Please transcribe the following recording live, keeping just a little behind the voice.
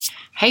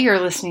Hey,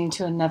 you're listening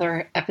to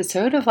another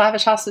episode of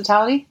Lavish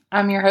Hospitality.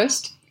 I'm your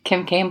host,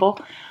 Kim Campbell.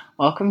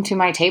 Welcome to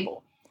my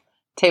table.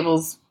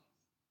 Table's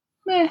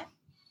middle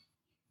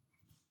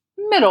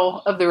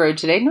of the road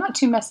today. Not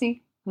too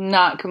messy,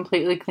 not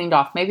completely cleaned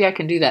off. Maybe I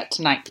can do that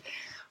tonight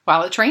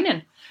while it's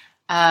raining.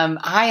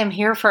 I am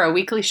here for a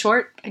weekly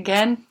short.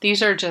 Again,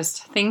 these are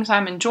just things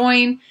I'm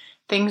enjoying,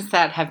 things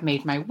that have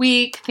made my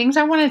week, things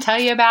I want to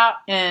tell you about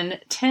in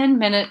 10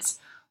 minutes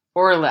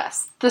or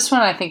less. This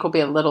one I think will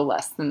be a little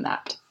less than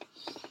that.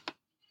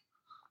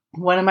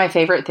 One of my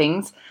favorite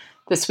things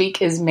this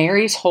week is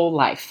Mary's Whole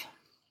Life.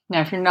 Now,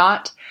 if you're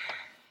not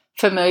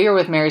familiar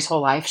with Mary's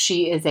Whole Life,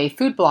 she is a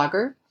food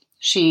blogger.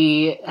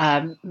 She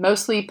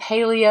mostly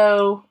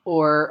paleo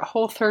or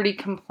Whole30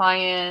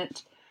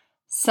 compliant,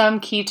 some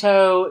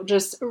keto,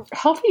 just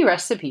healthy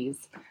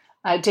recipes,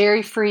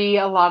 dairy-free,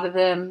 a lot of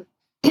them.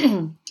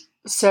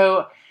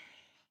 So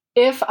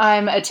if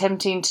I'm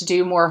attempting to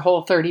do more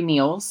Whole30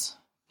 meals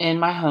in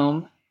my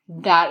home,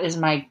 that is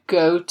my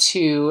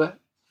go-to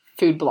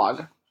food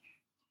blog.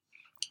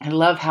 I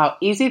love how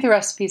easy the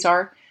recipes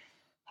are,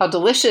 how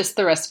delicious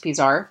the recipes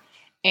are,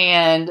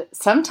 and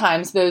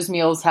sometimes those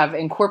meals have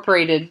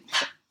incorporated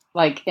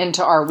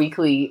into our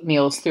weekly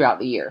meals throughout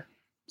the year.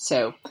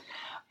 So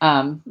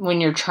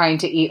when you're trying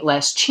to eat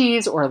less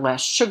cheese or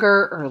less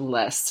sugar or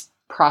less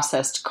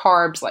processed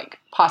carbs like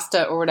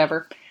pasta or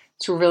whatever,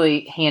 it's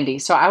really handy.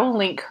 So I will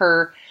link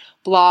her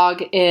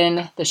blog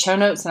in the show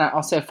notes, and I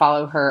also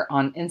follow her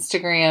on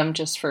Instagram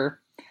just for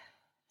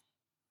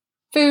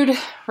food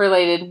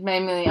related.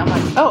 Mainly I'm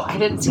like, oh, I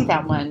didn't see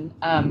that one.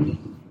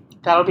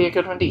 That'll be a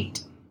good one to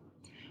eat.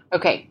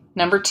 Okay,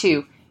 number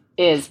 2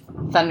 is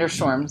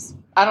thunderstorms.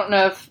 I don't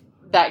know if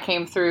that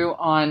came through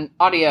on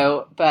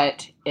audio,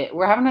 but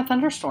we're having a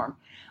thunderstorm.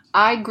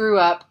 I grew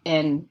up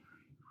in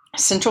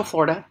Central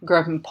Florida, grew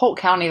up in Polk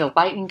County, the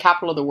lightning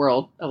capital of the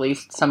world. At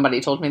least somebody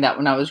told me that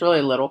when I was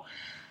really little.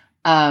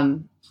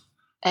 And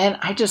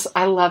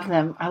I love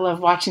them. I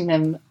love watching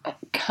them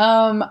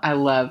come. I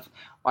love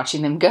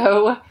watching them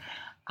go.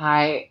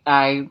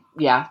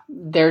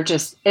 They're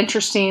just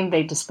interesting.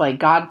 They display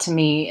God to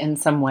me in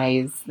some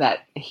ways,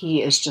 that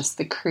He is just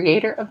the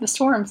creator of the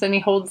storms and He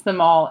holds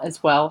them all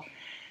as well.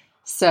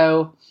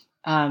 So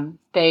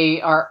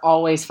they are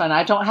always fun.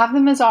 I don't have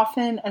them as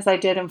often as I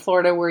did in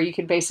Florida, where you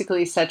could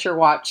basically set your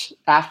watch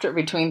after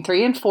between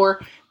 3 and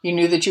 4. You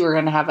knew that you were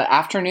going to have an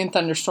afternoon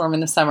thunderstorm in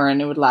the summer,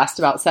 and it would last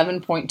about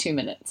 7.2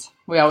 minutes.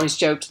 We always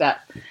joked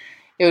that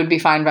it would be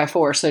fine by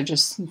 4. So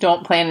just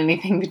don't plan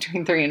anything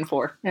between 3 and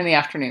 4 in the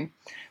afternoon.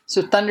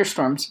 So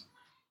thunderstorms.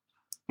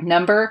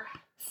 Number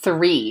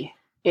 3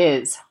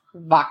 is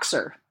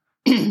Voxer.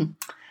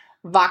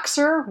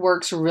 Voxer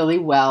works really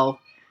well.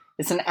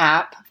 It's an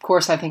app. Of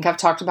course, I think I've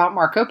talked about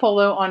Marco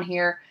Polo on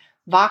here.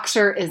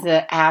 Voxer is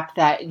an app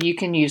that you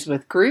can use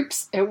with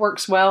groups. It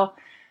works well.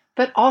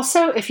 But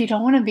also, if you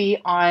don't want to be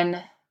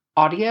on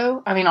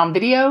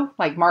video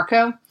like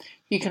Marco,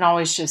 you can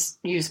always just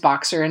use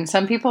Voxer. And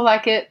some people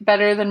like it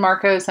better than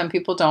Marco. Some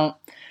people don't.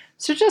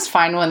 So just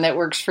find one that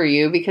works for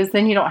you, because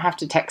then you don't have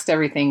to text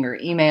everything or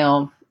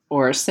email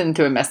or send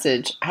through a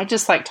message. I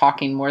just like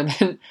talking more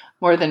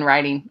than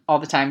writing all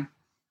the time.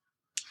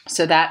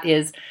 So that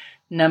is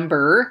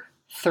number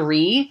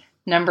 3.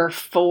 Number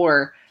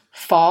 4,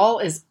 fall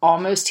is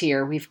almost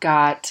here. We've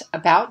got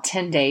about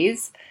 10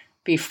 days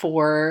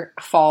before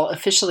fall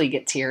officially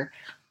gets here.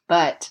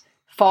 But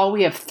fall,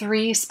 we have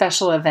 3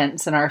 special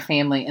events in our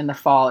family in the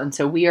fall. And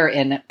so we are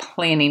in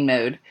planning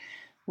mode.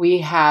 We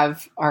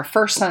have our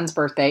first son's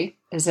birthday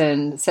is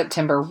in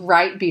September,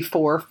 right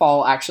before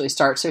fall actually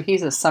starts. So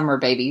he's a summer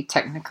baby,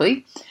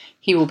 technically.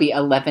 He will be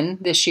 11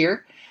 this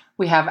year.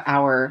 We have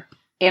our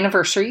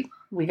anniversary.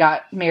 We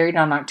got married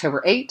on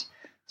October 8th.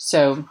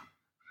 So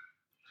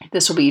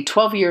this will be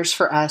 12 years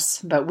for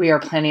us, but we are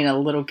planning a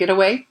little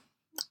getaway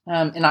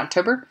in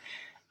October.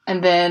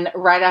 And then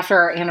right after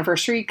our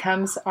anniversary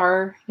comes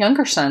our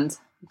younger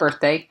son's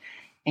birthday.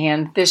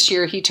 And this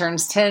year he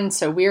turns 10.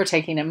 So we are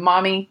taking a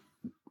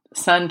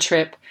mommy-son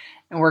trip,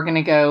 and we're going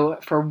to go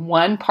for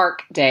one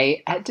park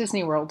day at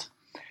Disney World.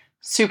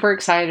 Super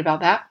excited about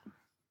that.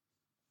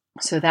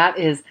 So that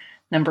is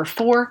number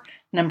 4.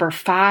 Number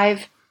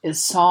 5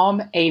 is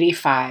Psalm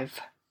 85.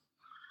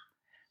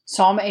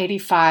 Psalm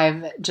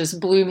 85 just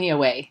blew me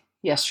away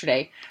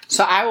yesterday.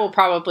 So I will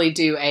probably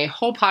do a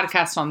whole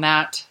podcast on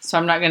that. So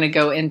I'm not going to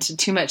go into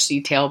too much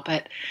detail,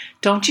 but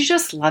don't you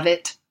just love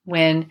it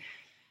when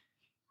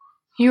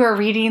you are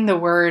reading the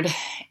word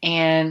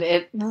and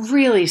it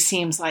really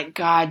seems like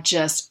God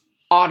just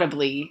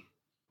audibly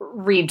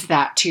reads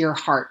that to your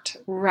heart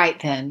right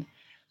then?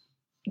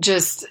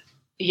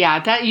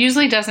 That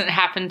usually doesn't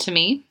happen to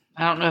me.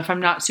 I don't know if I'm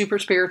not super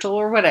spiritual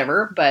or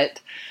whatever, but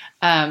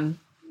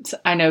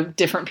I know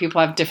different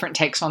people have different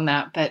takes on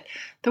that. But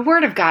the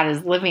Word of God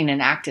is living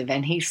and active,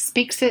 and He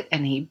speaks it,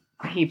 and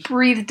He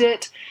breathed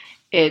it.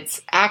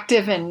 It's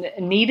active and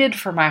needed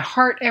for my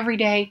heart every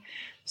day.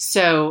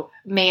 So,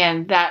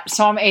 man, that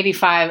Psalm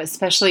 85,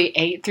 especially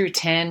 8 through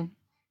 10,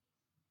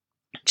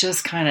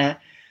 just kind of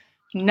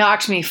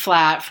knocked me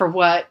flat for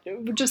what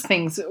just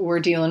things we're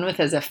dealing with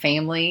as a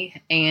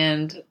family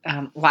and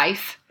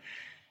life.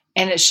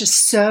 And it's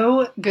just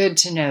so good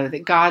to know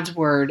that God's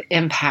word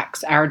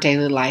impacts our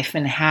daily life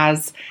and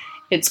has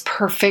its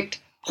perfect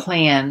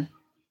plan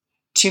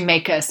to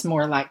make us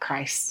more like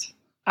Christ.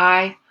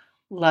 I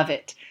love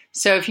it.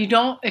 So if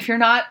you're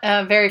not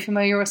very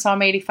familiar with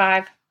Psalm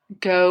 85,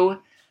 go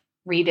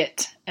read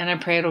it. And I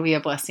pray it'll be a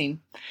blessing.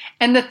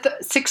 And the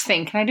sixth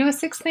thing, can I do a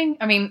sixth thing?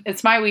 I mean,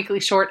 it's my weekly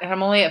short and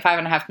I'm only at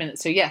 5.5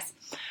 minutes. So yes,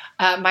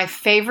 my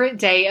favorite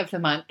day of the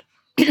month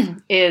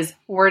is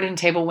Word and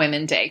Table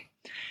Women Day.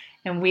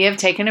 And we have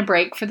taken a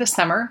break for the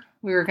summer.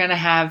 We were going to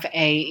have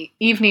a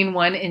evening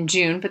one in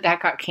June, but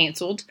that got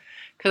canceled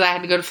because I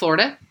had to go to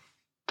Florida.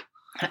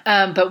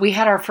 But we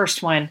had our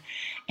first one,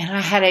 and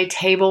I had a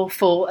table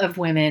full of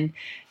women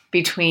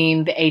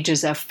between the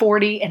ages of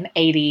 40 and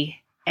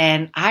 80,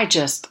 and I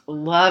just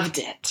loved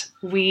it.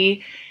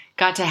 We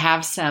got to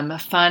have some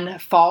fun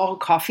fall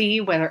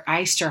coffee, whether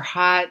iced or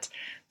hot,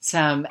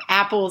 some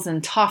apples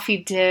and toffee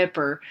dip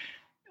or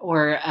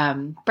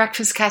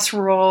breakfast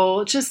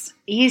casserole, just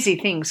easy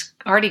things.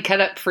 Already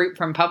cut up fruit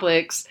from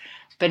Publix,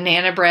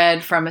 banana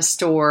bread from a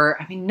store.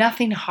 I mean,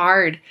 nothing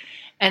hard.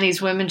 And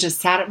these women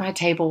just sat at my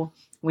table.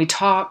 We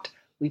talked,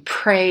 we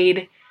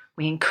prayed,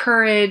 we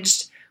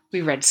encouraged,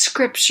 we read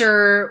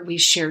scripture, we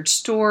shared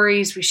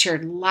stories, we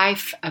shared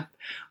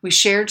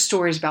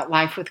stories about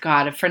life with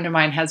God. A friend of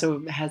mine has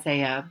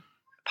a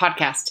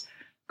podcast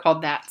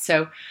called that.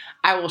 So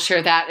I will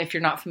share that. If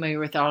you're not familiar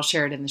with it, I'll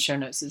share it in the show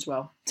notes as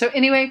well. So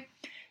anyway,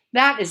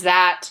 that is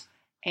that.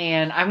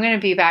 And I'm going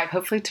to be back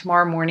hopefully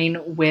tomorrow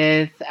morning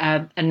with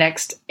a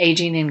next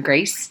Aging with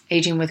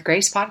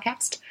Grace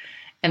podcast.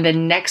 And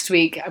then next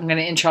week, I'm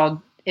going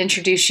to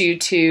introduce you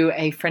to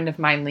a friend of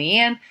mine,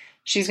 Leanne.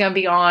 She's going to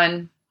be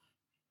on,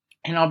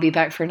 and I'll be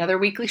back for another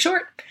weekly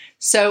short.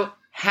 So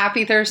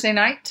happy Thursday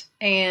night,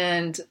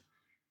 and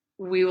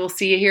we will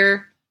see you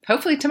here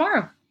hopefully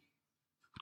tomorrow.